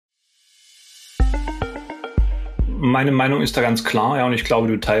meine Meinung ist da ganz klar, ja, und ich glaube,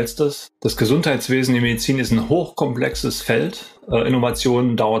 du teilst das. Das Gesundheitswesen, die Medizin ist ein hochkomplexes Feld.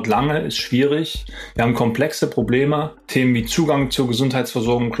 Innovation dauert lange, ist schwierig. Wir haben komplexe Probleme. Themen wie Zugang zur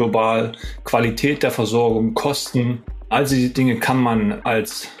Gesundheitsversorgung global, Qualität der Versorgung, Kosten. All diese Dinge kann man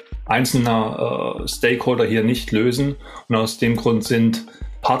als einzelner Stakeholder hier nicht lösen. Und aus dem Grund sind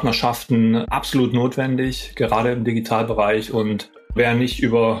Partnerschaften absolut notwendig, gerade im Digitalbereich. Und wer nicht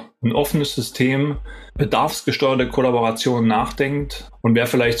über ein offenes System, bedarfsgesteuerte Kollaboration nachdenkt und wer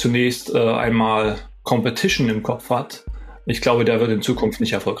vielleicht zunächst einmal Competition im Kopf hat, ich glaube, der wird in Zukunft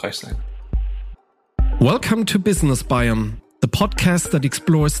nicht erfolgreich sein. Welcome to Business Biome, the podcast that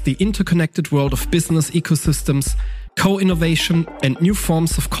explores the interconnected world of business ecosystems, co-innovation and new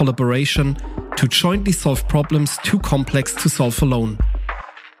forms of collaboration to jointly solve problems too complex to solve alone.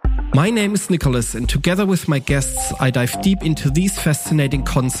 My name is Nicholas, and together with my guests, I dive deep into these fascinating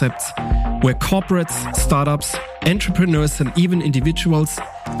concepts where corporates, startups, entrepreneurs, and even individuals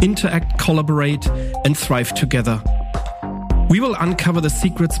interact, collaborate, and thrive together. We will uncover the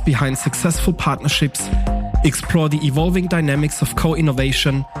secrets behind successful partnerships, explore the evolving dynamics of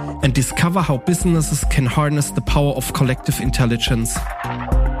co-innovation, and discover how businesses can harness the power of collective intelligence.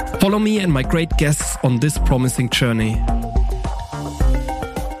 Follow me and my great guests on this promising journey.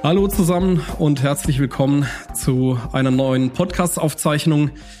 Hallo zusammen und herzlich willkommen zu einer neuen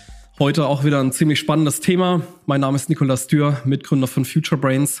Podcast-Aufzeichnung. Heute auch wieder ein ziemlich spannendes Thema. Mein Name ist Nicolas Dürr, Mitgründer von Future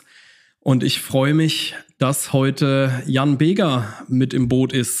Brains. Und ich freue mich, dass heute Jan Beger mit im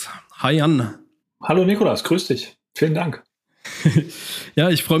Boot ist. Hi Jan. Hallo Nicolas, grüß dich. Vielen Dank. Ja,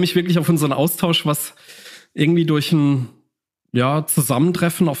 ich freue mich wirklich auf unseren Austausch, was irgendwie durch ein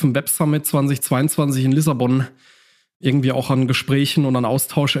Zusammentreffen auf dem Web Summit 2022 in Lissabon irgendwie auch an Gesprächen und an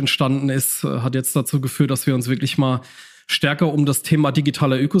Austausch entstanden ist, hat jetzt dazu geführt, dass wir uns wirklich mal stärker um das Thema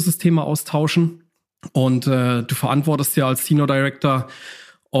digitale Ökosysteme austauschen. Und du verantwortest ja als Senior Director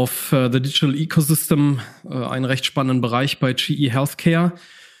of the Digital Ecosystem einen recht spannenden Bereich bei GE Healthcare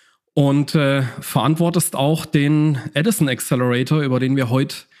und verantwortest auch den Edison Accelerator, über den wir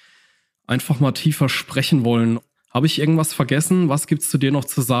heute einfach mal tiefer sprechen wollen. Habe ich irgendwas vergessen? Was gibt's zu dir noch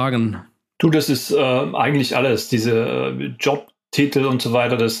zu sagen? Du, das ist eigentlich alles. Diese Jobtitel und so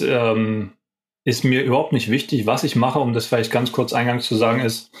weiter, das ist mir überhaupt nicht wichtig. Was ich mache, um das vielleicht ganz kurz eingangs zu sagen,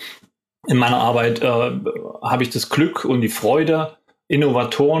 ist, in meiner Arbeit habe ich das Glück und die Freude,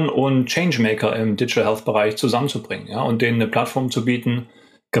 Innovatoren und Changemaker im Digital Health Bereich zusammenzubringen, ja, und denen eine Plattform zu bieten,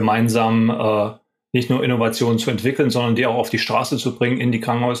 gemeinsam nicht nur Innovationen zu entwickeln, sondern die auch auf die Straße zu bringen, in die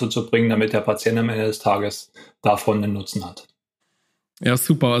Krankenhäuser zu bringen, damit der Patient am Ende des Tages davon einen Nutzen hat. Ja,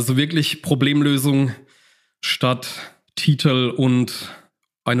 super. Also wirklich Problemlösung statt Titel und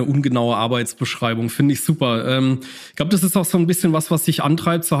eine ungenaue Arbeitsbeschreibung. Finde ich super. Ich glaube, das ist auch so ein bisschen was dich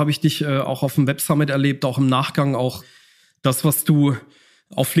antreibt. So habe ich dich auch auf dem Web Summit erlebt, auch im Nachgang. Auch das, was du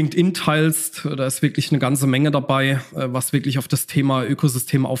auf LinkedIn teilst, da ist wirklich eine ganze Menge dabei, was wirklich auf das Thema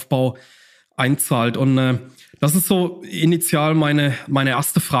Ökosystemaufbau einzahlt. Und das ist so initial meine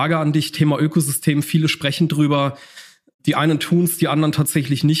erste Frage an dich. Thema Ökosystem. Viele sprechen drüber. Die einen tun es, die anderen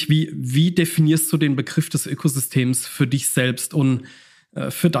tatsächlich nicht. Wie definierst du den Begriff des Ökosystems für dich selbst und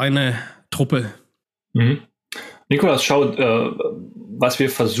für deine Truppe? Mhm. Nicolas, schau, was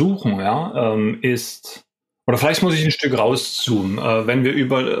wir versuchen, ist, oder vielleicht muss ich ein Stück rauszoomen, wenn wir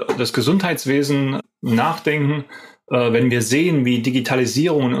über das Gesundheitswesen nachdenken, wenn wir sehen, wie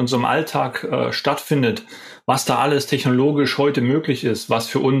Digitalisierung in unserem Alltag stattfindet, was da alles technologisch heute möglich ist, was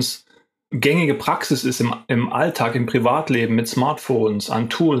für uns gängige Praxis ist im Alltag, im Privatleben mit Smartphones, an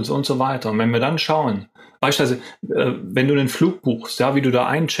Tools und so weiter. Und wenn wir dann schauen, beispielsweise, wenn du einen Flug buchst, ja, wie du da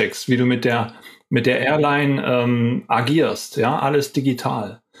eincheckst, wie du mit der Airline agierst, ja, alles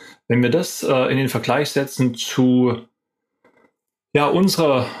digital. Wenn wir das in den Vergleich setzen zu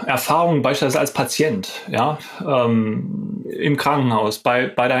unserer Erfahrung beispielsweise als Patient, ja, im Krankenhaus, bei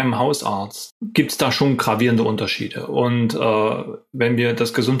deinem Hausarzt, gibt es da schon gravierende Unterschiede. Und wenn wir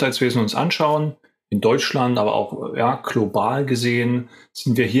das Gesundheitswesen uns anschauen, in Deutschland, aber auch global gesehen,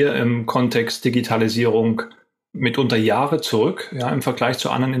 sind wir hier im Kontext Digitalisierung mitunter Jahre zurück, ja, im Vergleich zu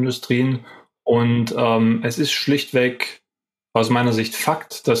anderen Industrien. Und es ist schlichtweg aus meiner Sicht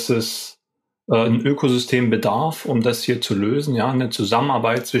Fakt, dass es ein Ökosystem bedarf, um das hier zu lösen, ja, eine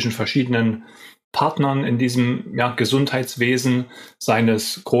Zusammenarbeit zwischen verschiedenen Partnern in diesem Gesundheitswesen, seien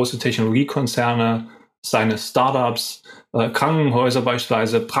es große Technologiekonzerne, seien es Startups, Krankenhäuser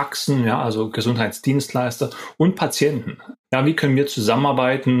beispielsweise, Praxen, ja, also Gesundheitsdienstleister und Patienten. Ja, wie können wir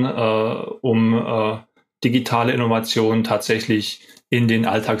zusammenarbeiten, um digitale Innovationen tatsächlich in den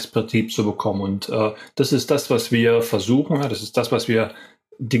Alltagsbetrieb zu bekommen? Und das ist das, was wir versuchen, das ist das, was wir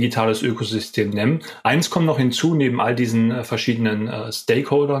digitales Ökosystem nennen. Eins kommt noch hinzu, neben all diesen verschiedenen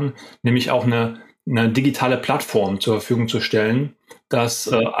Stakeholdern, nämlich auch eine digitale Plattform zur Verfügung zu stellen, dass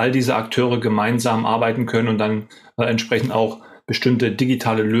all diese Akteure gemeinsam arbeiten können und dann entsprechend auch bestimmte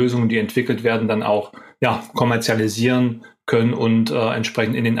digitale Lösungen, die entwickelt werden, dann auch kommerzialisieren können und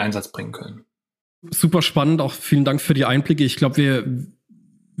entsprechend in den Einsatz bringen können. Super spannend, auch vielen Dank für die Einblicke. Ich glaube,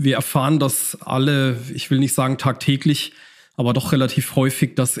 wir erfahren das alle, ich will nicht sagen tagtäglich, aber doch relativ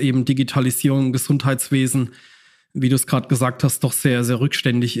häufig, dass eben Digitalisierung im Gesundheitswesen, wie du es gerade gesagt hast, doch sehr, sehr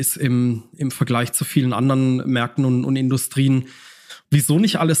rückständig ist im Vergleich zu vielen anderen Märkten und Industrien. Wieso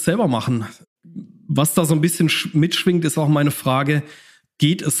nicht alles selber machen? Was da so ein bisschen mitschwingt, ist auch meine Frage,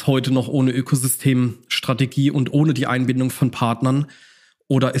 geht es heute noch ohne Ökosystemstrategie und ohne die Einbindung von Partnern?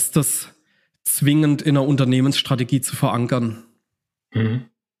 Oder ist das zwingend in einer Unternehmensstrategie zu verankern?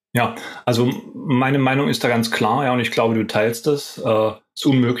 Ja, also meine Meinung ist da ganz klar, ja, und ich glaube, du teilst das. Ist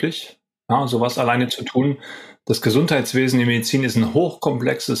unmöglich, ja, sowas alleine zu tun. Das Gesundheitswesen, die Medizin ist ein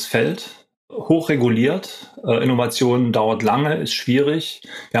hochkomplexes Feld, hochreguliert. Innovation dauert lange, ist schwierig.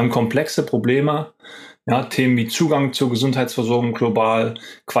 Wir haben komplexe Probleme. Ja, Themen wie Zugang zur Gesundheitsversorgung global,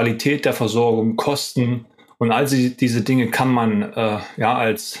 Qualität der Versorgung, Kosten und all diese Dinge kann man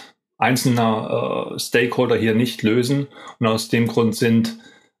als einzelner Stakeholder hier nicht lösen. Und aus dem Grund sind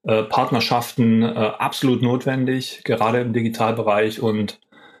Partnerschaften absolut notwendig, gerade im Digitalbereich. Und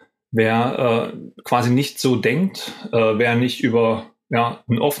wer quasi nicht so denkt, wer nicht über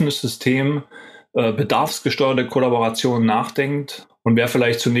ein offenes System, bedarfsgesteuerte Kollaboration nachdenkt und wer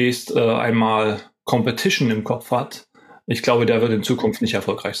vielleicht zunächst einmal Competition im Kopf hat, ich glaube, der wird in Zukunft nicht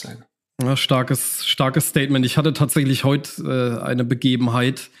erfolgreich sein. Ja, starkes Statement. Ich hatte tatsächlich heute eine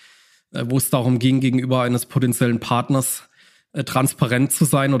Begebenheit, wo es darum ging, gegenüber eines potenziellen Partners transparent zu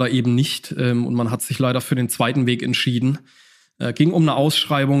sein oder eben nicht. Und man hat sich leider für den zweiten Weg entschieden. Ging um eine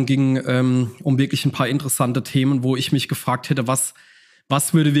Ausschreibung, ging um wirklich ein paar interessante Themen, wo ich mich gefragt hätte, was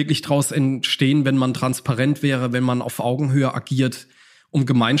würde wirklich daraus entstehen, wenn man transparent wäre, wenn man auf Augenhöhe agiert, um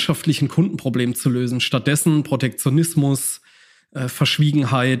gemeinschaftlichen Kundenproblem zu lösen. Stattdessen Protektionismus,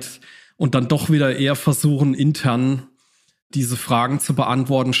 Verschwiegenheit und dann doch wieder eher versuchen, intern diese Fragen zu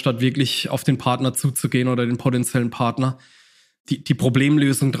beantworten, statt wirklich auf den Partner zuzugehen oder den potenziellen Partner, die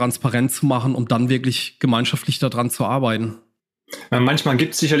Problemlösung transparent zu machen, um dann wirklich gemeinschaftlich daran zu arbeiten. Manchmal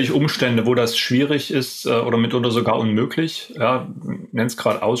gibt es sicherlich Umstände, wo das schwierig ist oder mitunter sogar unmöglich. Ja, nenn's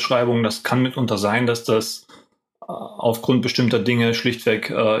gerade Ausschreibungen. Das kann mitunter sein, dass das aufgrund bestimmter Dinge schlichtweg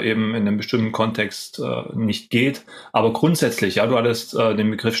eben in einem bestimmten Kontext nicht geht. Aber grundsätzlich, ja, du hattest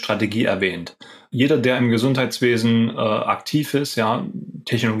den Begriff Strategie erwähnt. Jeder, der im Gesundheitswesen aktiv ist, ja,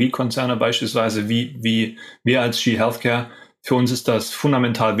 Technologiekonzerne beispielsweise, wie wir als G Healthcare, für uns ist das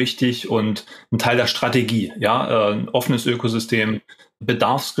fundamental wichtig und ein Teil der Strategie, ja, ein offenes Ökosystem,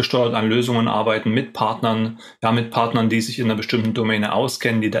 bedarfsgesteuert an Lösungen arbeiten mit Partnern, die sich in einer bestimmten Domäne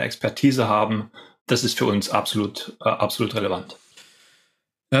auskennen, die da Expertise haben. Das ist für uns absolut relevant.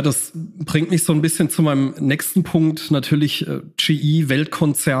 Ja, das bringt mich so ein bisschen zu meinem nächsten Punkt. Natürlich GE,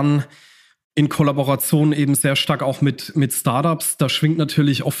 Weltkonzern, in Kollaboration eben sehr stark auch mit Startups. Da schwingt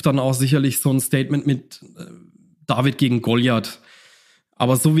natürlich oft dann auch sicherlich so ein Statement mit David gegen Goliath.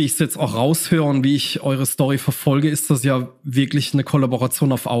 Aber so wie ich es jetzt auch raushöre und wie ich eure Story verfolge, ist das ja wirklich eine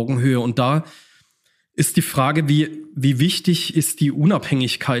Kollaboration auf Augenhöhe. Und da ist die Frage, wie wichtig ist die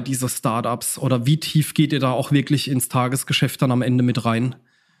Unabhängigkeit dieser Startups oder wie tief geht ihr da auch wirklich ins Tagesgeschäft dann am Ende mit rein?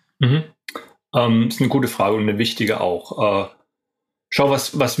 Ist eine gute Frage und eine wichtige auch. Schau,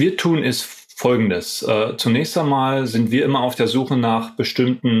 was wir tun, ist Folgendes. Zunächst einmal sind wir immer auf der Suche nach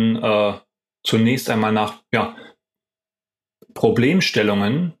bestimmten,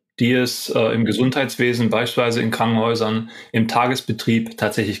 Problemstellungen, die es im Gesundheitswesen, beispielsweise in Krankenhäusern, im Tagesbetrieb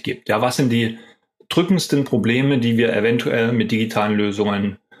tatsächlich gibt. Ja, was sind die drückendsten Probleme, die wir eventuell mit digitalen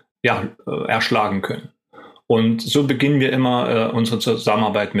Lösungen erschlagen können? Und so beginnen wir immer unsere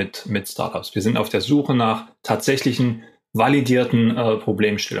Zusammenarbeit mit Startups. Wir sind auf der Suche nach tatsächlichen validierten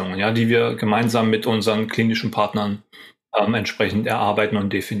Problemstellungen, ja, die wir gemeinsam mit unseren klinischen Partnern entsprechend erarbeiten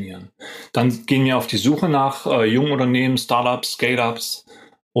und definieren. Dann gehen wir auf die Suche nach jungen Unternehmen, Startups, Scale-Ups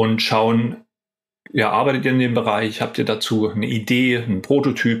und schauen, arbeitet ihr in dem Bereich? Habt ihr dazu eine Idee, einen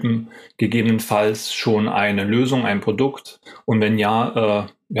Prototypen, gegebenenfalls schon eine Lösung, ein Produkt? Und wenn ja,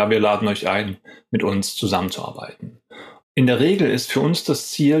 wir laden euch ein, mit uns zusammenzuarbeiten. In der Regel ist für uns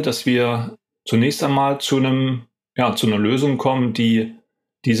das Ziel, dass wir zunächst einmal zu einer Lösung kommen, die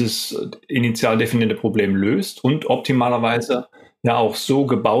dieses initial definierte Problem löst und optimalerweise ja auch so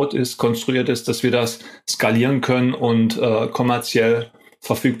gebaut ist, konstruiert ist, dass wir das skalieren können und kommerziell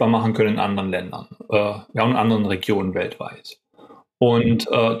verfügbar machen können in anderen Ländern und anderen Regionen weltweit. Und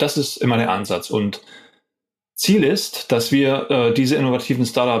das ist immer der Ansatz. Und Ziel ist, dass wir diese innovativen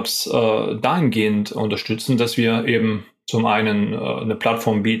Startups dahingehend unterstützen, dass wir eben zum einen eine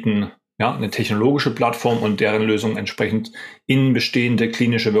Plattform bieten, ja, eine technologische Plattform und deren Lösung entsprechend in bestehende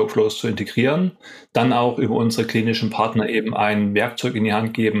klinische Workflows zu integrieren, dann auch über unsere klinischen Partner eben ein Werkzeug in die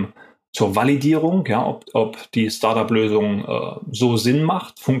Hand geben zur Validierung, ja, ob die Startup-Lösung so Sinn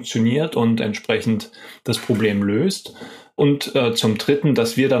macht, funktioniert und entsprechend das Problem löst. Und zum Dritten,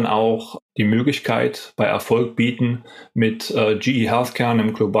 dass wir dann auch die Möglichkeit bei Erfolg bieten mit GE Healthcare,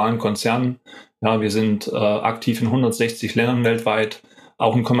 einem globalen Konzern. Ja, wir sind aktiv in 160 Ländern weltweit,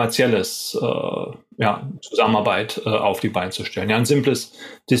 auch ein kommerzielles Zusammenarbeit auf die Beine zu stellen. Ja, ein simples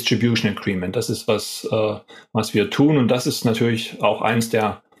Distribution Agreement. Das ist was wir tun. Und das ist natürlich auch eins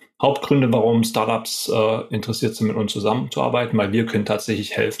der Hauptgründe, warum Startups interessiert sind, mit uns zusammenzuarbeiten, weil wir können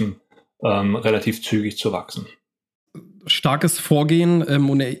tatsächlich helfen, relativ zügig zu wachsen. Starkes Vorgehen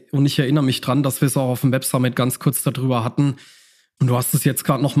und ich erinnere mich dran, dass wir es auch auf dem Web Summit ganz kurz darüber hatten. Und du hast es jetzt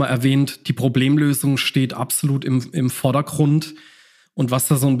gerade nochmal erwähnt, die Problemlösung steht absolut im Vordergrund. Und was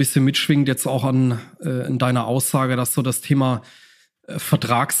da so ein bisschen mitschwingt jetzt auch in deiner Aussage, dass so das Thema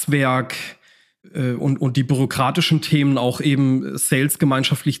Vertragswerk und die bürokratischen Themen auch eben Sales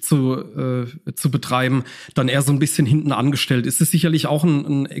gemeinschaftlich zu betreiben, dann eher so ein bisschen hinten angestellt. Es ist sicherlich auch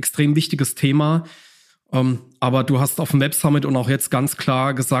ein extrem wichtiges Thema. Aber du hast auf dem Web Summit und auch jetzt ganz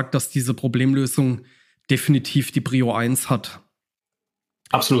klar gesagt, dass diese Problemlösung definitiv die Prio 1 hat.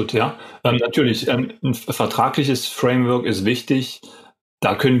 Absolut, ja. Natürlich, ein vertragliches Framework ist wichtig.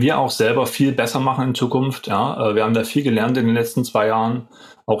 Da können wir auch selber viel besser machen in Zukunft. Ja. Wir haben da viel gelernt in den letzten 2 Jahren,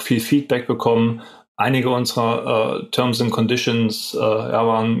 auch viel Feedback bekommen. Einige unserer Terms and Conditions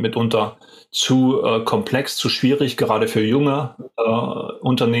waren mitunter zu komplex, zu schwierig, gerade für junge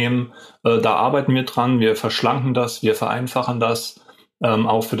Unternehmen. Da arbeiten wir dran, wir verschlanken das, wir vereinfachen das,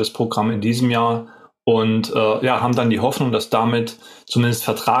 auch für das Programm in diesem Jahr und haben dann die Hoffnung, dass damit zumindest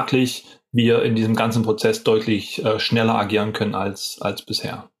vertraglich wir in diesem ganzen Prozess deutlich schneller agieren können als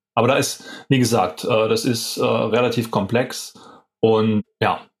bisher. Aber da ist, wie gesagt, das ist relativ komplex und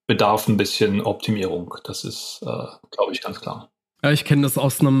bedarf ein bisschen Optimierung. Das ist, glaube ich, ganz klar. Ja, ich kenne das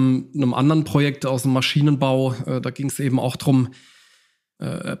aus einem anderen Projekt, aus dem Maschinenbau. Da ging es eben auch darum,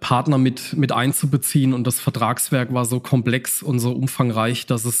 Partner mit einzubeziehen. Und das Vertragswerk war so komplex und so umfangreich,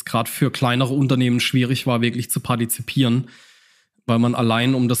 dass es gerade für kleinere Unternehmen schwierig war, wirklich zu partizipieren, weil man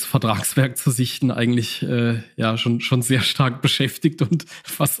allein, um das Vertragswerk zu sichten, eigentlich schon sehr stark beschäftigt und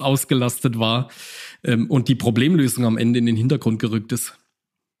fast ausgelastet war. Und die Problemlösung am Ende in den Hintergrund gerückt ist.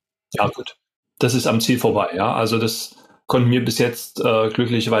 Ja, gut. Das ist am Ziel vorbei, ja. Also das konnten wir bis jetzt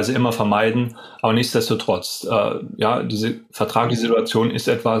glücklicherweise immer vermeiden. Aber nichtsdestotrotz, diese vertragliche Situation ist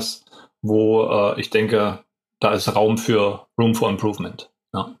etwas, wo ich denke, da ist Room for Improvement.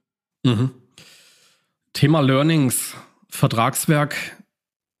 Ja. Mhm. Thema Learnings, Vertragswerk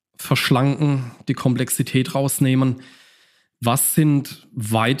verschlanken, die Komplexität rausnehmen. Was sind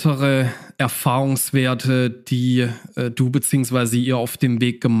weitere Erfahrungswerte, die du bzw. ihr auf dem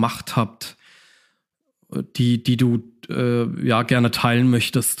Weg gemacht habt, die du gerne teilen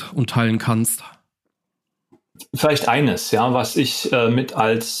möchtest und teilen kannst? Vielleicht eines, was ich mit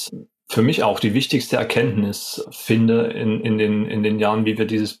als für mich auch die wichtigste Erkenntnis finde in den Jahren, wie wir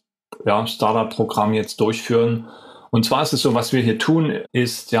dieses Startup-Programm jetzt durchführen. Und zwar ist es so, was wir hier tun,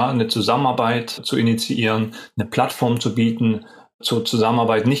 ist eine Zusammenarbeit zu initiieren, eine Plattform zu bieten zur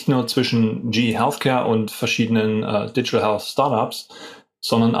Zusammenarbeit nicht nur zwischen GE Healthcare und verschiedenen Digital Health Startups,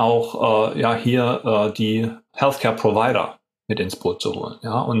 sondern auch die Healthcare Provider mit ins Boot zu holen,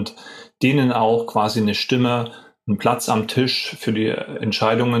 und denen auch quasi eine Stimme, einen Platz am Tisch für die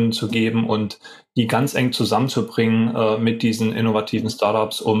Entscheidungen zu geben und die ganz eng zusammenzubringen mit diesen innovativen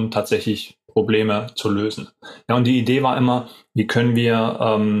Startups, um tatsächlich Probleme zu lösen. Ja, und die Idee war immer, wie können wir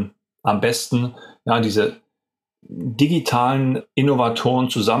am besten diese digitalen Innovatoren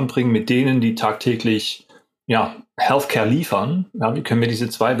zusammenbringen mit denen, die tagtäglich Healthcare liefern. Ja, wie können wir diese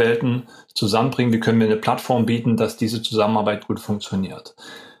 2 Welten zusammenbringen? Wie können wir eine Plattform bieten, dass diese Zusammenarbeit gut funktioniert?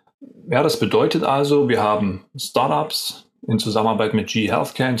 Ja, das bedeutet also, wir haben Startups in Zusammenarbeit mit GE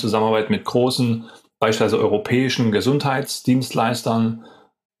Healthcare, in Zusammenarbeit mit großen, beispielsweise europäischen Gesundheitsdienstleistern.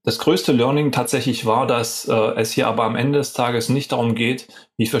 Das größte Learning tatsächlich war, dass es hier aber am Ende des Tages nicht darum geht,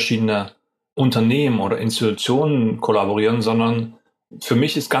 wie verschiedene Unternehmen oder Institutionen kollaborieren, sondern für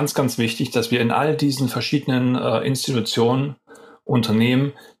mich ist ganz, ganz wichtig, dass wir in all diesen verschiedenen Institutionen,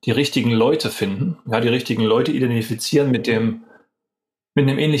 Unternehmen die richtigen Leute finden, die richtigen Leute identifizieren mit einem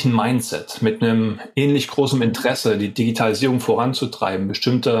ähnlichen Mindset, mit einem ähnlich großen Interesse, die Digitalisierung voranzutreiben,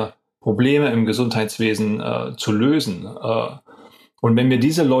 bestimmte Probleme im Gesundheitswesen zu lösen Und wenn wir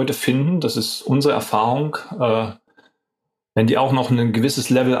diese Leute finden, das ist unsere Erfahrung, wenn die auch noch ein gewisses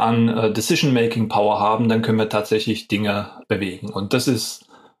Level an Decision-Making-Power haben, dann können wir tatsächlich Dinge bewegen. Und das ist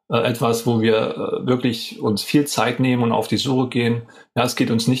etwas, wo wir wirklich uns viel Zeit nehmen und auf die Suche gehen. Ja, es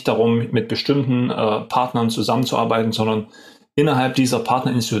geht uns nicht darum, mit bestimmten Partnern zusammenzuarbeiten, sondern innerhalb dieser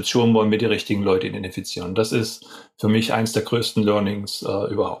Partnerinstitution wollen wir die richtigen Leute identifizieren. Und das ist für mich eins der größten Learnings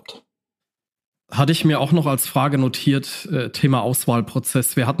überhaupt. Hatte ich mir auch noch als Frage notiert, Thema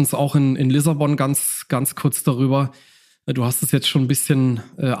Auswahlprozess. Wir hatten es auch in Lissabon ganz kurz darüber. Du hast es jetzt schon ein bisschen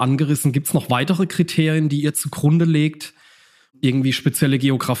angerissen. Gibt es noch weitere Kriterien, die ihr zugrunde legt? Irgendwie spezielle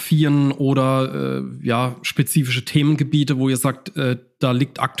Geografien oder spezifische Themengebiete, wo ihr sagt, da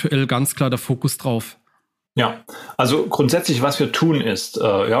liegt aktuell ganz klar der Fokus drauf? Ja, also grundsätzlich, was wir tun ist,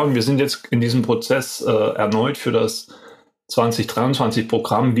 und wir sind jetzt in diesem Prozess erneut für das 2023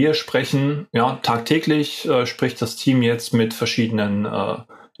 Programm. Wir sprechen, tagtäglich spricht das Team jetzt mit verschiedenen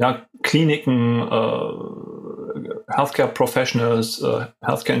Kliniken, Healthcare Professionals,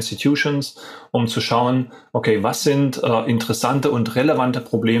 Healthcare Institutions, um zu schauen, okay, was sind interessante und relevante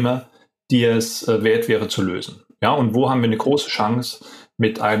Probleme, die es wert wäre zu lösen. Ja, und wo haben wir eine große Chance,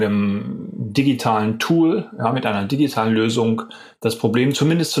 mit einem digitalen Tool, mit einer digitalen Lösung das Problem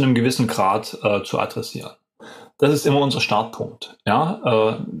zumindest zu einem gewissen Grad zu adressieren. Das ist immer unser Startpunkt.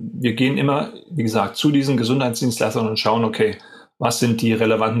 Wir gehen immer, wie gesagt, zu diesen Gesundheitsdienstleistern und schauen, okay, was sind die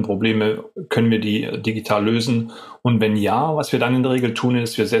relevanten Probleme, können wir die digital lösen? Und wenn ja, was wir dann in der Regel tun,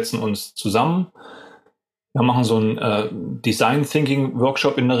 ist, wir setzen uns zusammen, wir machen so einen Design Thinking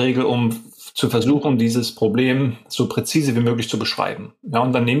Workshop in der Regel, um zu versuchen, dieses Problem so präzise wie möglich zu beschreiben. Ja,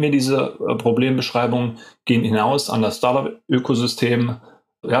 und dann nehmen wir diese Problembeschreibung, gehen hinaus an das Startup-Ökosystem,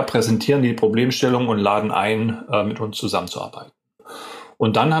 präsentieren die Problemstellung und laden ein, mit uns zusammenzuarbeiten.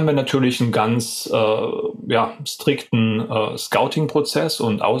 Und dann haben wir natürlich einen ganz strikten Scouting-Prozess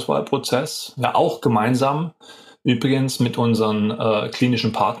und Auswahlprozess, auch gemeinsam übrigens mit unseren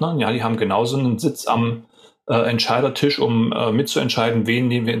klinischen Partnern. Ja, die haben genauso einen Sitz am Entscheidertisch, um mitzuentscheiden, wen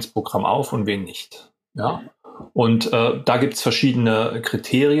nehmen wir ins Programm auf und wen nicht. Ja? Und da gibt es verschiedene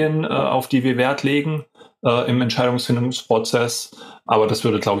Kriterien, auf die wir Wert legen im Entscheidungsfindungsprozess. Aber das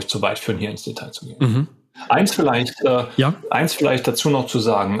würde, glaube ich, zu weit führen, hier ins Detail zu gehen. Mhm. Eins vielleicht dazu noch zu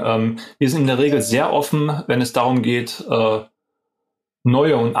sagen. Wir sind in der Regel sehr offen, wenn es darum geht,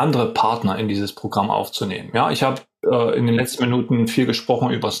 neue und andere Partner in dieses Programm aufzunehmen. Ja, ich habe in den letzten Minuten viel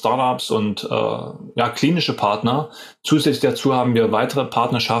gesprochen über Startups und klinische Partner. Zusätzlich dazu haben wir weitere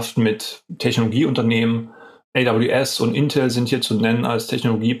Partnerschaften mit Technologieunternehmen. AWS und Intel sind hier zu nennen als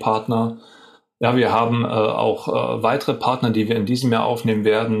Technologiepartner. Ja, wir haben auch weitere Partner, die wir in diesem Jahr aufnehmen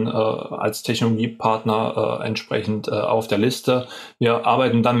werden, als Technologiepartner entsprechend auf der Liste. Wir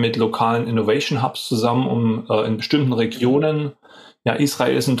arbeiten dann mit lokalen Innovation Hubs zusammen, um in bestimmten Regionen,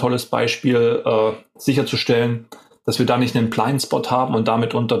 Israel ist ein tolles Beispiel, sicherzustellen, dass wir da nicht einen Blindspot haben und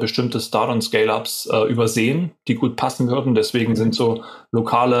damit unter bestimmte Start- und Scale-Ups übersehen, die gut passen würden. Deswegen sind so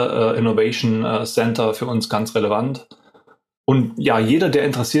lokale Innovation Center für uns ganz relevant. Und jeder, der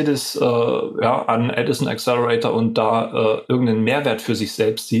interessiert ist an Edison Accelerator und da irgendeinen Mehrwert für sich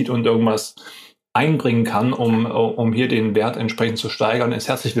selbst sieht und irgendwas einbringen kann, um hier den Wert entsprechend zu steigern, ist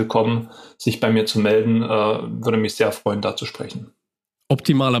herzlich willkommen, sich bei mir zu melden. Würde mich sehr freuen, da zu sprechen.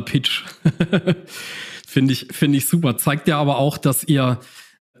 Optimaler Pitch. Finde ich super. Zeigt ja aber auch, dass ihr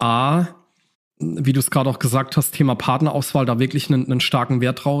wie du es gerade auch gesagt hast, Thema Partnerauswahl, da wirklich einen starken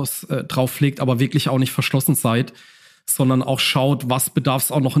Wert drauf legt, aber wirklich auch nicht verschlossen seid, sondern auch schaut, was bedarf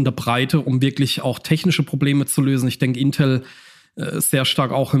es auch noch in der Breite, um wirklich auch technische Probleme zu lösen. Ich denke, Intel sehr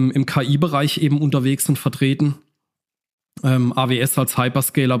stark auch im KI-Bereich eben unterwegs und vertreten. AWS als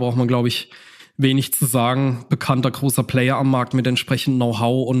Hyperscaler braucht man, glaube ich, wenig zu sagen. Bekannter großer Player am Markt mit entsprechendem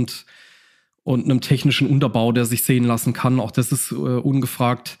Know-how und einem technischen Unterbau, der sich sehen lassen kann. Auch das ist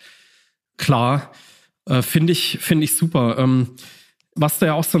ungefragt klar. Finde ich super. Was da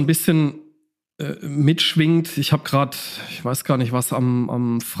ja auch so ein bisschen mitschwingt, ich habe gerade, ich weiß gar nicht was,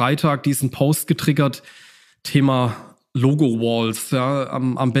 am Freitag diesen Post getriggert, Thema Logo-Walls. Ja,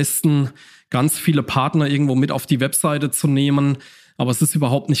 am besten ganz viele Partner irgendwo mit auf die Webseite zu nehmen, aber es ist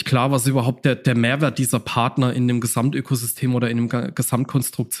überhaupt nicht klar, was überhaupt der Mehrwert dieser Partner in dem Gesamtökosystem oder in dem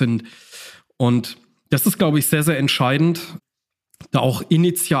Gesamtkonstrukt sind. Und das ist, glaube ich, sehr, sehr entscheidend, da auch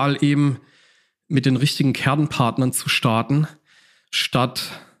initial eben mit den richtigen Kernpartnern zu starten, statt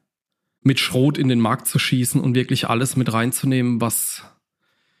mit Schrot in den Markt zu schießen und wirklich alles mit reinzunehmen, was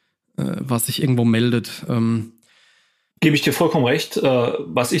sich irgendwo meldet. Gebe ich dir vollkommen recht.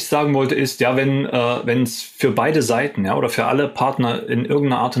 Was ich sagen wollte ist, ja, wenn es für beide Seiten, ja, oder für alle Partner in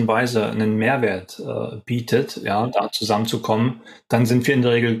irgendeiner Art und Weise einen Mehrwert bietet, ja, da zusammenzukommen, dann sind wir in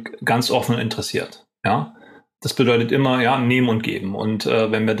der Regel ganz offen und interessiert. Ja, das bedeutet immer, ja, nehmen und geben. Und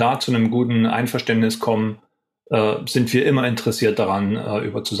wenn wir da zu einem guten Einverständnis kommen, sind wir immer interessiert daran,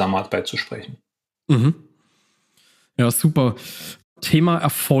 über Zusammenarbeit zu sprechen. Mhm. Ja, super. Thema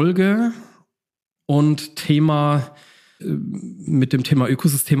Erfolge und mit dem Thema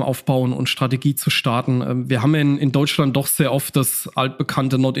Ökosystem aufbauen und Strategie zu starten. Wir haben in Deutschland doch sehr oft das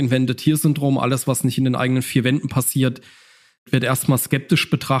altbekannte Not-Invented-Here-Syndrom. Alles, was nicht in den eigenen vier Wänden passiert, wird erstmal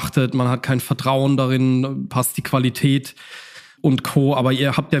skeptisch betrachtet. Man hat kein Vertrauen darin, passt die Qualität und Co. Aber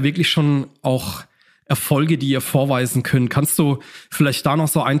ihr habt ja wirklich schon auch Erfolge, die ihr vorweisen könnt. Kannst du vielleicht da noch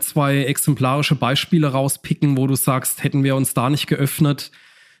so 1, 2 exemplarische Beispiele rauspicken, wo du sagst, hätten wir uns da nicht geöffnet,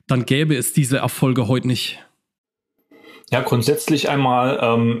 dann gäbe es diese Erfolge heute nicht? Ja, grundsätzlich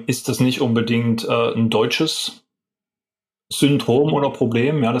einmal ist das nicht unbedingt ein deutsches Syndrom oder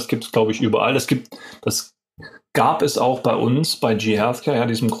Problem. Ja, das gibt es, glaube ich, überall. Das gab es auch bei uns, bei G Healthcare, ja,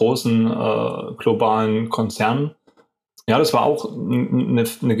 diesem großen globalen Konzern. Ja, das war auch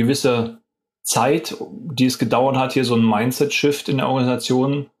eine gewisse Zeit, die es gedauert hat, hier so einen Mindset-Shift in der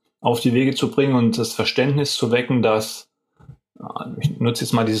Organisation auf die Wege zu bringen und das Verständnis zu wecken, dass, ich nutze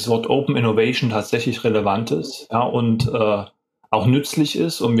jetzt mal dieses Wort Open Innovation, tatsächlich relevant ist, ja, und auch nützlich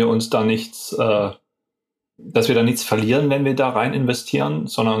ist und wir uns da dass wir da nichts verlieren, wenn wir da rein investieren,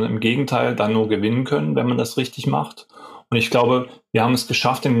 sondern im Gegenteil dann nur gewinnen können, wenn man das richtig macht. Und ich glaube, wir haben es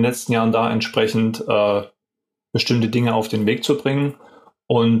geschafft, in den letzten Jahren da entsprechend bestimmte Dinge auf den Weg zu bringen.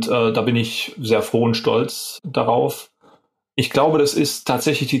 Und da bin ich sehr froh und stolz darauf. Ich glaube, das ist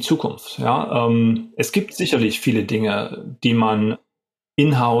tatsächlich die Zukunft. Ja? Es gibt sicherlich viele Dinge, die man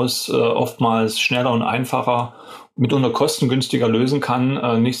in-house oftmals schneller und einfacher, mitunter kostengünstiger lösen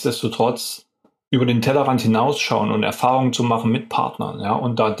kann. Nichtsdestotrotz über den Tellerrand hinausschauen und Erfahrungen zu machen mit Partnern, ja,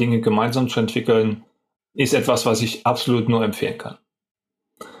 und da Dinge gemeinsam zu entwickeln, ist etwas, was ich absolut nur empfehlen kann.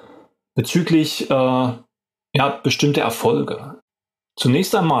 Bezüglich bestimmte Erfolge.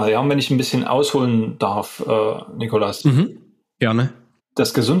 Zunächst einmal, ja, wenn ich ein bisschen ausholen darf, Nikolas. Gerne.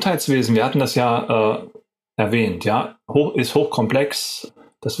 Das Gesundheitswesen, wir hatten das ja erwähnt, ja, ist hochkomplex.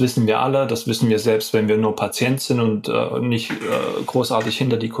 Das wissen wir alle, das wissen wir selbst, wenn wir nur Patient sind und nicht großartig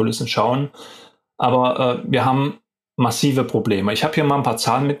hinter die Kulissen schauen. Aber wir haben massive Probleme. Ich habe hier mal ein paar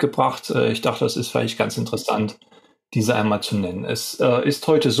Zahlen mitgebracht. Ich dachte, das ist vielleicht ganz interessant, diese einmal zu nennen. Es ist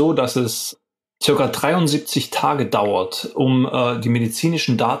heute so, dass es ca. 73 Tage dauert, um die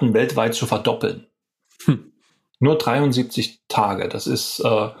medizinischen Daten weltweit zu verdoppeln. Nur 73 Tage. Das ist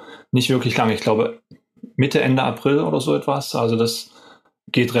nicht wirklich lange. Ich glaube, Mitte, Ende April oder so etwas. Also das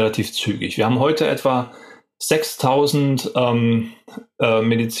geht relativ zügig. Wir haben heute etwa 6000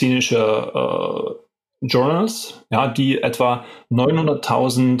 medizinische Journals, ja, die etwa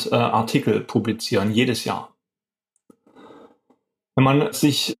 900.000 Artikel publizieren jedes Jahr. Wenn man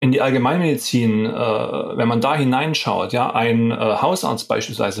sich in die Allgemeinmedizin, wenn man da hineinschaut, ja, ein Hausarzt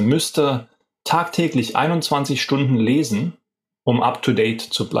beispielsweise müsste tagtäglich 21 Stunden lesen, um up-to-date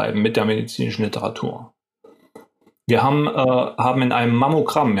zu bleiben mit der medizinischen Literatur. Wir haben in einem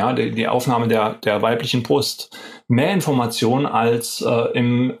Mammogramm, ja, die Aufnahme der weiblichen Brust, mehr Informationen als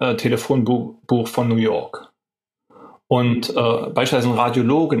im Telefonbuch von New York. Und beispielsweise ein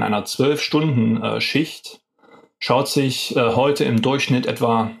Radiologe in einer 12-Stunden-Schicht schaut sich heute im Durchschnitt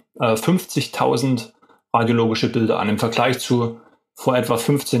etwa 50.000 radiologische Bilder an. Im Vergleich zu vor etwa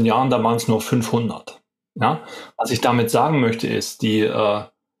 15 Jahren, da waren es nur 500. Ja? Was ich damit sagen möchte, ist, die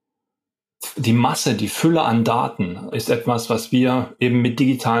Masse, die Fülle an Daten ist etwas, was wir eben mit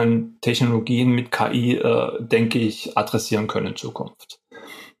digitalen Technologien, mit KI, denke ich, adressieren können in Zukunft.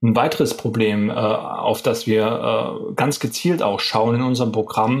 Ein weiteres Problem, auf das wir ganz gezielt auch schauen in unserem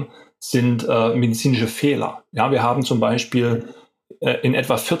Programm, sind medizinische Fehler. Ja, wir haben zum Beispiel in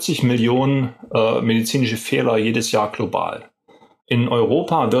etwa 40 Millionen medizinische Fehler jedes Jahr global. In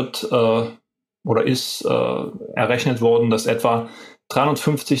Europa wird oder ist errechnet worden, dass etwa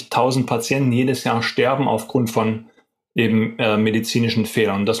 350.000 Patienten jedes Jahr sterben aufgrund von eben medizinischen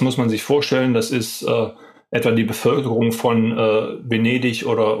Fehlern. Das muss man sich vorstellen, das ist etwa die Bevölkerung von Venedig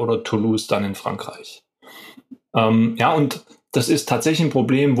oder Toulouse dann in Frankreich. Und das ist tatsächlich ein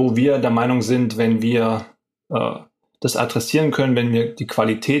Problem, wo wir der Meinung sind, wenn wir das adressieren können, wenn wir die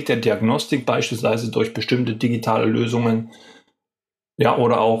Qualität der Diagnostik beispielsweise durch bestimmte digitale Lösungen, ja,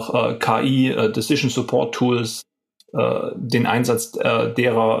 oder auch KI, Decision Support Tools, den Einsatz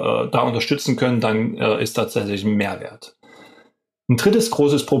derer da unterstützen können, dann ist tatsächlich ein Mehrwert. Ein drittes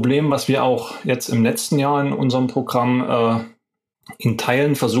großes Problem, was wir auch jetzt im letzten Jahr in unserem Programm in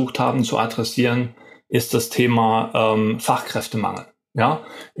Teilen versucht haben zu adressieren, ist das Thema Fachkräftemangel. Ja,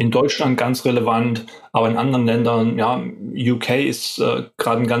 in Deutschland ganz relevant, aber in anderen Ländern, ja, UK ist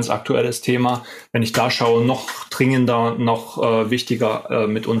gerade ein ganz aktuelles Thema. Wenn ich da schaue, noch dringender, noch wichtiger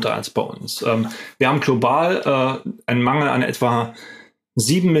mitunter als bei uns. Wir haben global einen Mangel an etwa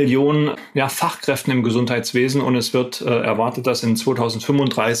 7 Millionen Fachkräften im Gesundheitswesen und es wird erwartet, dass in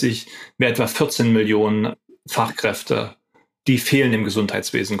 2035 wir etwa 14 Millionen Fachkräfte, die fehlen im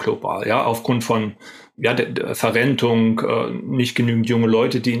Gesundheitswesen global, ja, aufgrund von der Verrentung, nicht genügend junge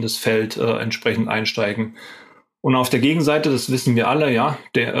Leute, die in das Feld entsprechend einsteigen. Und auf der Gegenseite, das wissen wir alle, ja,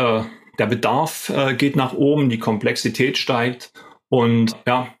 der Bedarf geht nach oben, die Komplexität steigt und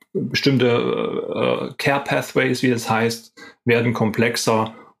ja, bestimmte Care Pathways, wie das heißt, werden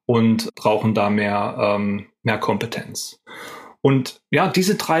komplexer und brauchen da mehr Kompetenz. Und ja,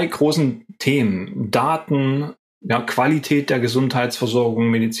 diese 3 großen Themen, Daten, Qualität der Gesundheitsversorgung,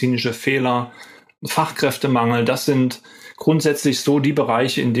 medizinische Fehler, Fachkräftemangel, das sind grundsätzlich so die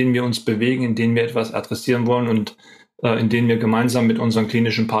Bereiche, in denen wir uns bewegen, in denen wir etwas adressieren wollen und in denen wir gemeinsam mit unseren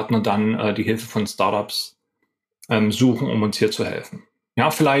klinischen Partnern dann die Hilfe von Startups suchen, um uns hier zu helfen. Ja,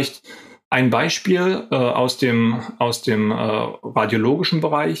 vielleicht ein Beispiel aus dem radiologischen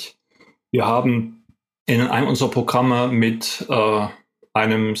Bereich. Wir haben in einem unserer Programme mit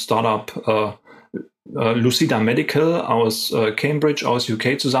einem Startup Lucida Medical aus Cambridge, aus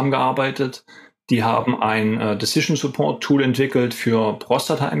UK zusammengearbeitet. Die haben ein Decision Support Tool entwickelt für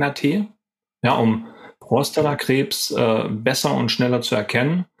Prostata-MRT, ja, um Prostatakrebs besser und schneller zu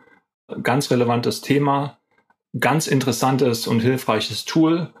erkennen. Ganz relevantes Thema, ganz interessantes und hilfreiches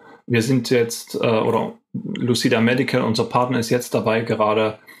Tool. Wir sind jetzt, oder Lucida Medical, unser Partner, ist jetzt dabei,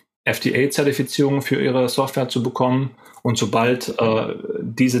 gerade FDA-Zertifizierung für ihre Software zu bekommen. Und sobald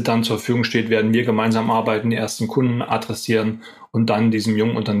diese dann zur Verfügung steht, werden wir gemeinsam arbeiten, die ersten Kunden adressieren und dann diesem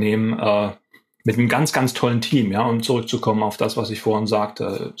jungen Unternehmen mit einem ganz, ganz tollen Team, ja, um zurückzukommen auf das, was ich vorhin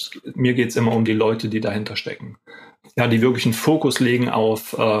sagte. Mir geht es immer um die Leute, die dahinter stecken. Ja, die wirklich einen Fokus legen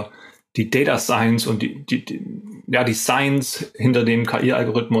auf die Data Science und die Science hinter dem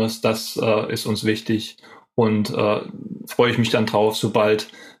KI-Algorithmus, das ist uns wichtig. Und freue ich mich dann drauf, sobald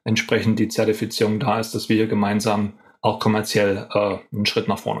entsprechend die Zertifizierung da ist, dass wir hier gemeinsam auch kommerziell einen Schritt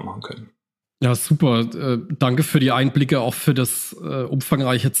nach vorne machen können. Ja, super. Danke für die Einblicke, auch für das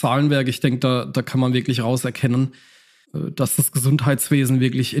umfangreiche Zahlenwerk. Ich denke, da kann man wirklich rauserkennen, dass das Gesundheitswesen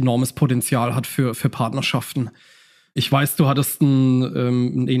wirklich enormes Potenzial hat für Partnerschaften. Ich weiß, du hattest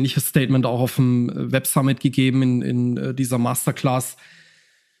ein ähnliches Statement auch auf dem Web Summit gegeben in dieser Masterclass,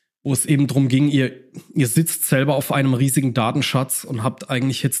 wo es eben darum ging, ihr sitzt selber auf einem riesigen Datenschatz und habt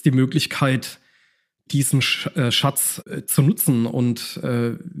eigentlich jetzt die Möglichkeit, diesen Schatz zu nutzen und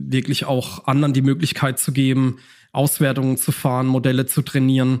wirklich auch anderen die Möglichkeit zu geben, Auswertungen zu fahren, Modelle zu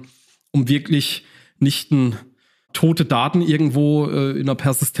trainieren, um wirklich nicht tote Daten irgendwo in der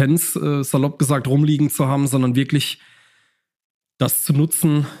Persistenz, salopp gesagt, rumliegen zu haben, sondern wirklich das zu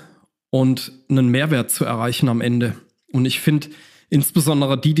nutzen und einen Mehrwert zu erreichen am Ende. Und ich finde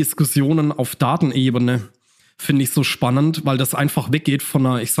insbesondere die Diskussionen auf Datenebene finde ich so spannend, weil das einfach weggeht von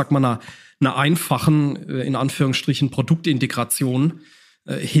einer einfachen, in Anführungsstrichen, Produktintegration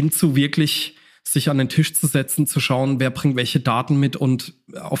hin zu wirklich sich an den Tisch zu setzen, zu schauen, wer bringt welche Daten mit und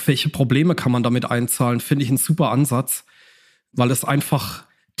auf welche Probleme kann man damit einzahlen, finde ich einen super Ansatz, weil es einfach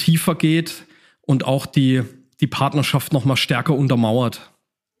tiefer geht und auch die Partnerschaft noch mal stärker untermauert.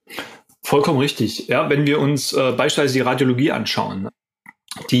 Vollkommen richtig. Ja, wenn wir uns beispielsweise die Radiologie anschauen,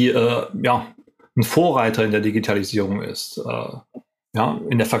 die ein Vorreiter in der Digitalisierung ist,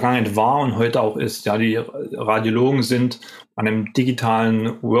 in der Vergangenheit war und heute auch ist. Ja, die Radiologen sind an einem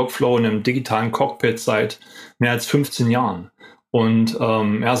digitalen Workflow, in einem digitalen Cockpit seit mehr als 15 Jahren und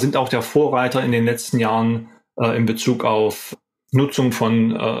sind auch der Vorreiter in den letzten Jahren in Bezug auf Nutzung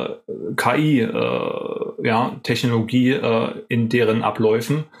von KI, Technologie in deren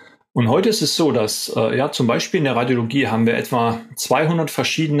Abläufen. Und heute ist es so, dass zum Beispiel in der Radiologie haben wir etwa 200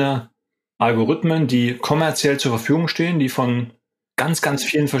 verschiedene Algorithmen, die kommerziell zur Verfügung stehen, die von ganz, ganz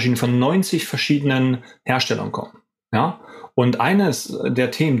vielen verschiedenen, von 90 verschiedenen Herstellern kommen. Ja? Und eines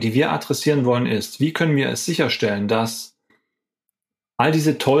der Themen, die wir adressieren wollen, ist, wie können wir es sicherstellen, dass all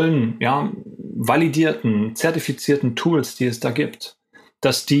diese tollen, validierten, zertifizierten Tools, die es da gibt,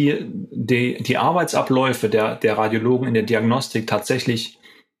 dass die Arbeitsabläufe der Radiologen in der Diagnostik tatsächlich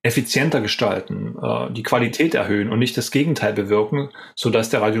effizienter gestalten, die Qualität erhöhen und nicht das Gegenteil bewirken,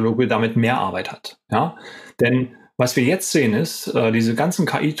 sodass der Radiologe damit mehr Arbeit hat. Ja? Denn was wir jetzt sehen ist, diese ganzen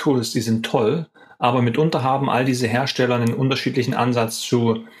KI-Tools, die sind toll, aber mitunter haben all diese Hersteller einen unterschiedlichen Ansatz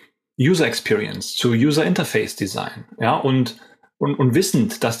zu User Experience, zu User Interface Design. Ja, und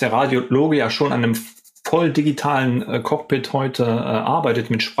wissend, dass der Radiologe ja schon an einem voll digitalen Cockpit heute arbeitet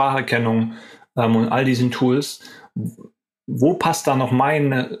mit Spracherkennung und all diesen Tools, wo passt da noch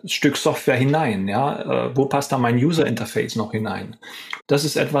mein Stück Software hinein? Ja? Wo passt da mein User Interface noch hinein? Das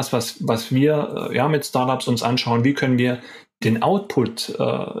ist etwas, was wir mit Startups uns anschauen. Wie können wir den Output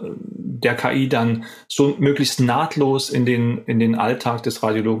der KI dann so möglichst nahtlos in den Alltag des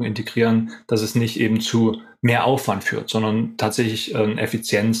Radiologen integrieren, dass es nicht eben zu mehr Aufwand führt, sondern tatsächlich ein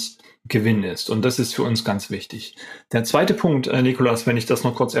Effizienzgewinn ist. Und das ist für uns ganz wichtig. Der zweite Punkt, Nikolas, wenn ich das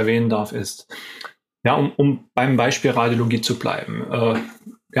noch kurz erwähnen darf, ist, ja, um beim Beispiel Radiologie zu bleiben.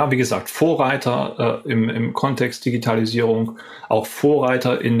 Wie gesagt, Vorreiter im Kontext Digitalisierung, auch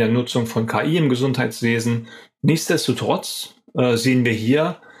Vorreiter in der Nutzung von KI im Gesundheitswesen. Nichtsdestotrotz sehen wir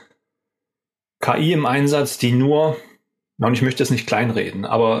hier KI im Einsatz, die nur, und ich möchte es nicht kleinreden,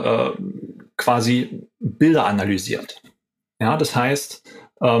 aber quasi Bilder analysiert. Ja, das heißt,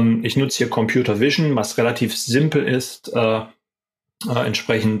 ich nutze hier Computer Vision, was relativ simpel ist,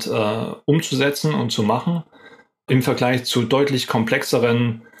 entsprechend umzusetzen und zu machen, im Vergleich zu deutlich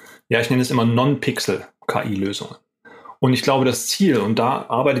komplexeren, ich nenne es immer Non-Pixel-KI-Lösungen. Und ich glaube, das Ziel, und da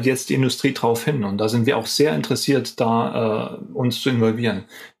arbeitet jetzt die Industrie drauf hin, und da sind wir auch sehr interessiert, da uns zu involvieren.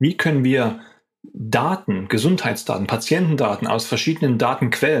 Wie können wir Daten, Gesundheitsdaten, Patientendaten aus verschiedenen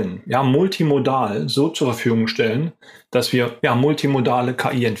Datenquellen, multimodal so zur Verfügung stellen, dass wir multimodale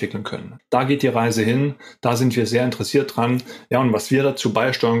KI entwickeln können. Da geht die Reise hin, da sind wir sehr interessiert dran. Ja, und was wir dazu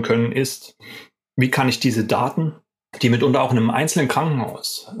beisteuern können, ist, wie kann ich diese Daten, die mitunter auch in einem einzelnen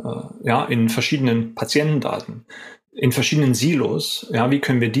Krankenhaus, in verschiedenen Patientendaten, in verschiedenen Silos, wie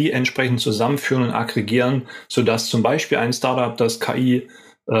können wir die entsprechend zusammenführen und aggregieren, sodass zum Beispiel ein Startup, das KI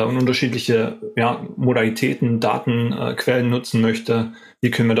und unterschiedliche Modalitäten, Datenquellen nutzen möchte,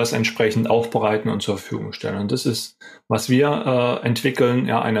 wie können wir das entsprechend aufbereiten und zur Verfügung stellen. Und das ist, was wir entwickeln,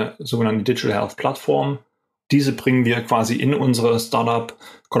 eine sogenannte Digital Health Plattform. Diese bringen wir quasi in unsere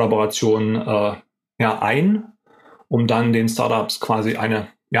Startup-Kollaboration ein, um dann den Startups quasi eine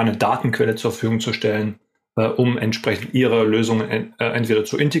Datenquelle zur Verfügung zu stellen, um entsprechend ihre Lösungen entweder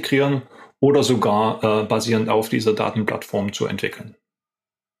zu integrieren oder sogar basierend auf dieser Datenplattform zu entwickeln.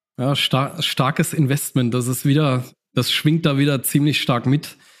 Ja, starkes Investment. Das schwingt da wieder ziemlich stark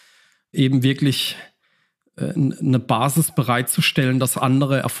mit, eben wirklich eine Basis bereitzustellen, dass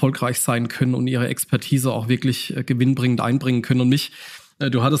andere erfolgreich sein können und ihre Expertise auch wirklich gewinnbringend einbringen können. Und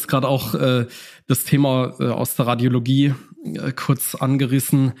du hattest gerade auch das Thema aus der Radiologie kurz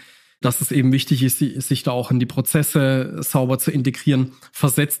angerissen, dass es eben wichtig ist, sich da auch in die Prozesse sauber zu integrieren.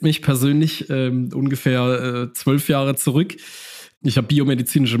 Versetzt mich persönlich ungefähr 12 Jahre zurück. Ich habe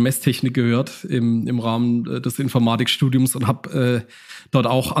biomedizinische Messtechnik gehört im Rahmen des Informatikstudiums und habe dort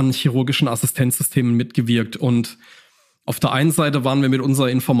auch an chirurgischen Assistenzsystemen mitgewirkt. Und auf der einen Seite waren wir mit unserer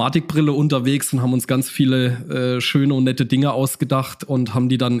Informatikbrille unterwegs und haben uns ganz viele schöne und nette Dinge ausgedacht und haben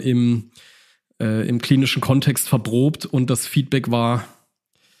die dann im klinischen Kontext verprobt. Und das Feedback war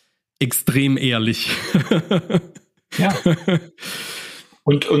extrem ehrlich. Ja.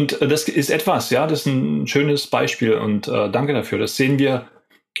 Und das ist etwas, das ist ein schönes Beispiel und danke dafür. Das sehen wir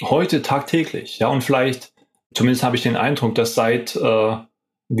heute tagtäglich. Ja, und vielleicht, zumindest habe ich den Eindruck, dass seit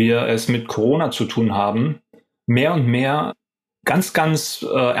wir es mit Corona zu tun haben, mehr und mehr ganz, ganz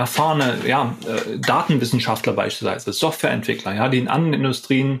erfahrene Datenwissenschaftler beispielsweise, Softwareentwickler, die in anderen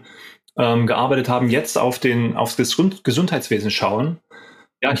Industrien gearbeitet haben, jetzt aufs Gesundheitswesen schauen.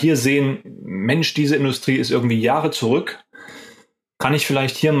 Ja, hier sehen, Mensch, diese Industrie ist irgendwie Jahre zurück. Kann ich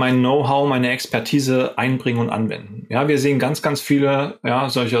vielleicht hier mein Know-how, meine Expertise einbringen und anwenden? Ja, wir sehen ganz, ganz viele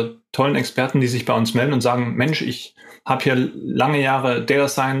solcher tollen Experten, die sich bei uns melden und sagen, Mensch, ich habe hier lange Jahre Data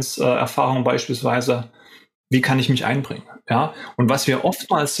Science Erfahrung beispielsweise. Wie kann ich mich einbringen? Ja, und was wir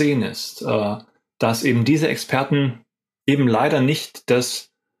oftmals sehen ist, dass eben diese Experten eben leider nicht das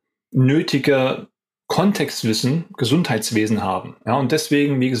nötige Kontextwissen, Gesundheitswesen haben. Ja, und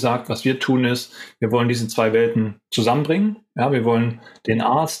deswegen, wie gesagt, was wir tun ist, wir wollen diese zwei Welten zusammenbringen. Ja, wir wollen den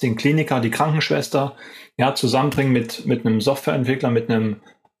Arzt, den Kliniker, die Krankenschwester zusammenbringen mit einem Softwareentwickler, mit einem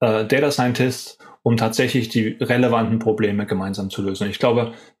Data Scientist, um tatsächlich die relevanten Probleme gemeinsam zu lösen. Ich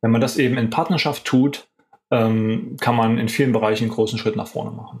glaube, wenn man das eben in Partnerschaft tut, kann man in vielen Bereichen einen großen Schritt nach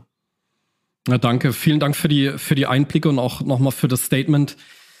vorne machen. Ja, danke. Vielen Dank für die Einblicke und auch nochmal für das Statement.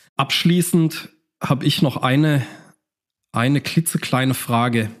 Abschließend habe ich noch eine klitzekleine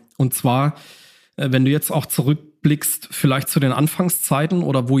Frage. Und zwar, wenn du jetzt auch zurückblickst, vielleicht zu den Anfangszeiten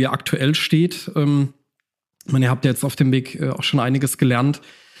oder wo ihr aktuell steht. Ihr habt ja jetzt auf dem Weg auch schon einiges gelernt.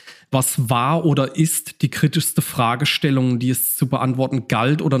 Was war oder ist die kritischste Fragestellung, die es zu beantworten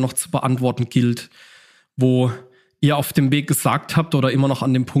galt oder noch zu beantworten gilt, wo ihr auf dem Weg gesagt habt oder immer noch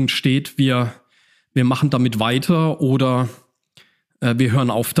an dem Punkt steht, wir machen damit weiter oder wir hören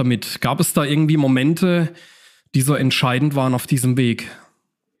auf damit? Gab es da irgendwie Momente, die so entscheidend waren auf diesem Weg?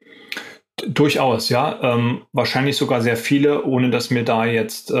 Durchaus, ja. Wahrscheinlich sogar sehr viele, ohne dass mir da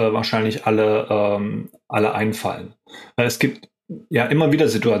jetzt wahrscheinlich alle einfallen. Es gibt ja immer wieder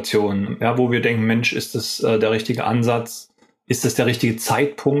Situationen, ja, wo wir denken, Mensch, ist das der richtige Ansatz? Ist das der richtige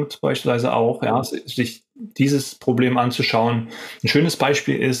Zeitpunkt beispielsweise auch, ja, sich dieses Problem anzuschauen? Ein schönes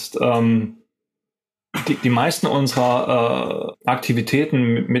Beispiel ist, die meisten unserer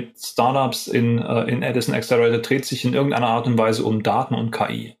Aktivitäten mit Startups in Edison Accelerator dreht sich in irgendeiner Art und Weise um Daten und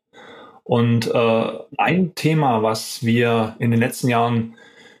KI. Und ein Thema, was wir in den letzten Jahren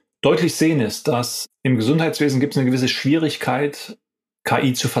deutlich sehen, ist, dass im Gesundheitswesen gibt es eine gewisse Schwierigkeit,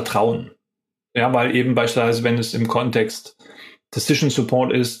 KI zu vertrauen. Ja, weil eben beispielsweise, wenn es im Kontext Decision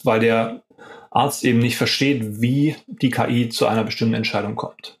Support ist, weil der Arzt eben nicht versteht, wie die KI zu einer bestimmten Entscheidung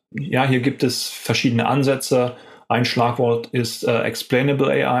kommt. Ja, hier gibt es verschiedene Ansätze. Ein Schlagwort ist Explainable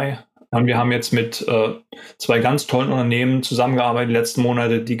AI. Und wir haben jetzt mit 2 ganz tollen Unternehmen zusammengearbeitet die letzten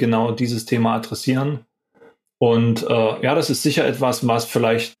Monate, die genau dieses Thema adressieren. Und ja, das ist sicher etwas, was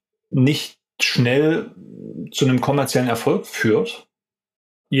vielleicht nicht schnell zu einem kommerziellen Erfolg führt,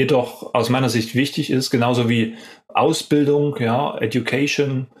 jedoch aus meiner Sicht wichtig ist, genauso wie Ausbildung, ja,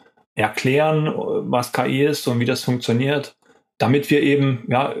 Education, erklären, was KI ist und wie das funktioniert, damit wir eben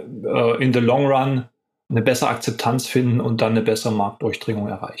ja, in the long run eine bessere Akzeptanz finden und dann eine bessere Marktdurchdringung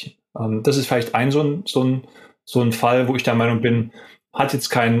erreichen. Das ist vielleicht so ein Fall, wo ich der Meinung bin, hat jetzt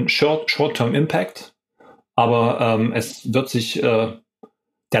keinen Short-Term Impact, aber es wird sich,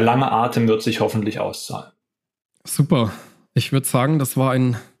 der lange Atem wird sich hoffentlich auszahlen. Super. Ich würde sagen, das war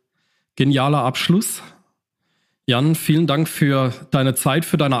ein genialer Abschluss. Jan, vielen Dank für deine Zeit,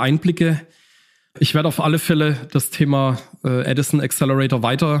 für deine Einblicke. Ich werde auf alle Fälle das Thema Edison Accelerator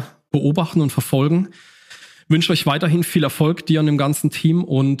weiter beobachten und verfolgen. Wünsche euch weiterhin viel Erfolg, dir und dem ganzen Team,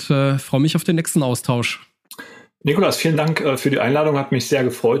 und freue mich auf den nächsten Austausch. Nikolas, vielen Dank für die Einladung. Hat mich sehr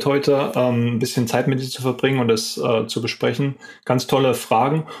gefreut, heute ein bisschen Zeit mit dir zu verbringen und das zu besprechen. Ganz tolle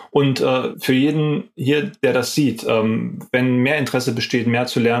Fragen. Und für jeden hier, der das sieht, wenn mehr Interesse besteht, mehr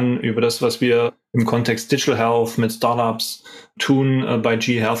zu lernen über das, was wir im Kontext Digital Health mit Startups tun bei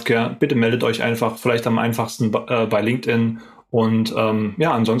GE Healthcare, bitte meldet euch einfach, vielleicht am einfachsten bei LinkedIn. Und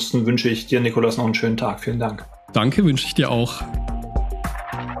ja, ansonsten wünsche ich dir, Nikolas, noch einen schönen Tag. Vielen Dank. Danke, wünsche ich dir auch.